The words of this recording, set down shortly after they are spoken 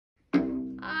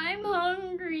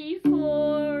ready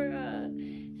for a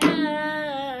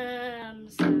ham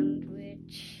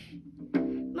sandwich.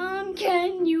 Mom,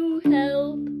 can you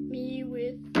help me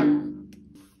with that?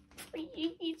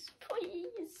 Please,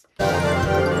 please.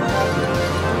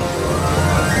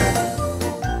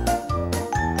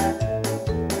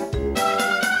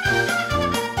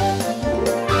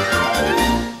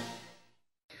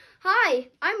 Hi,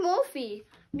 I'm Wolfie.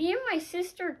 Me and my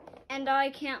sister and I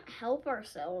can't help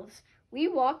ourselves. We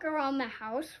walk around the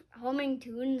house humming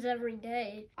tunes every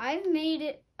day. I've made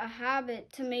it a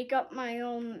habit to make up my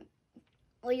own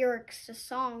lyrics to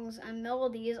songs and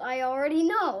melodies I already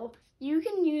know. You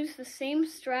can use the same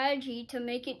strategy to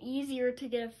make it easier to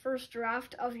get a first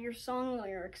draft of your song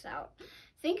lyrics out.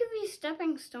 Think of these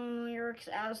stepping stone lyrics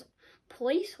as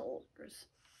placeholders.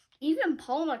 Even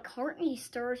Paul McCartney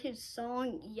started his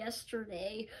song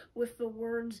yesterday with the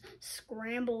words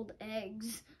scrambled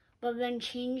eggs, but then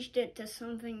changed it to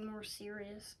something more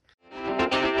serious.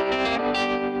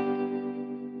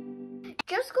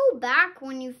 Just go back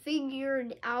when you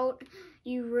figured out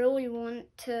you really want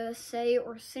to say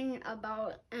or sing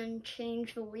about and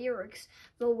change the lyrics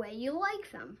the way you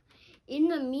like them. In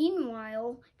the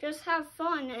meanwhile, just have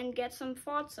fun and get some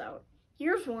thoughts out.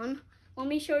 Here's one. Let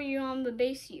me show you on the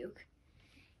bass uke.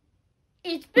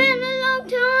 It's been a long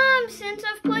time since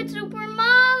I've played Super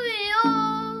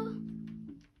Mario.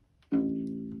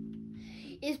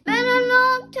 It's been a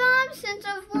long time since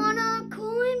I've won a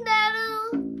coin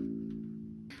battle.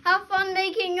 Have fun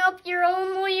making up your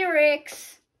own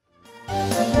lyrics.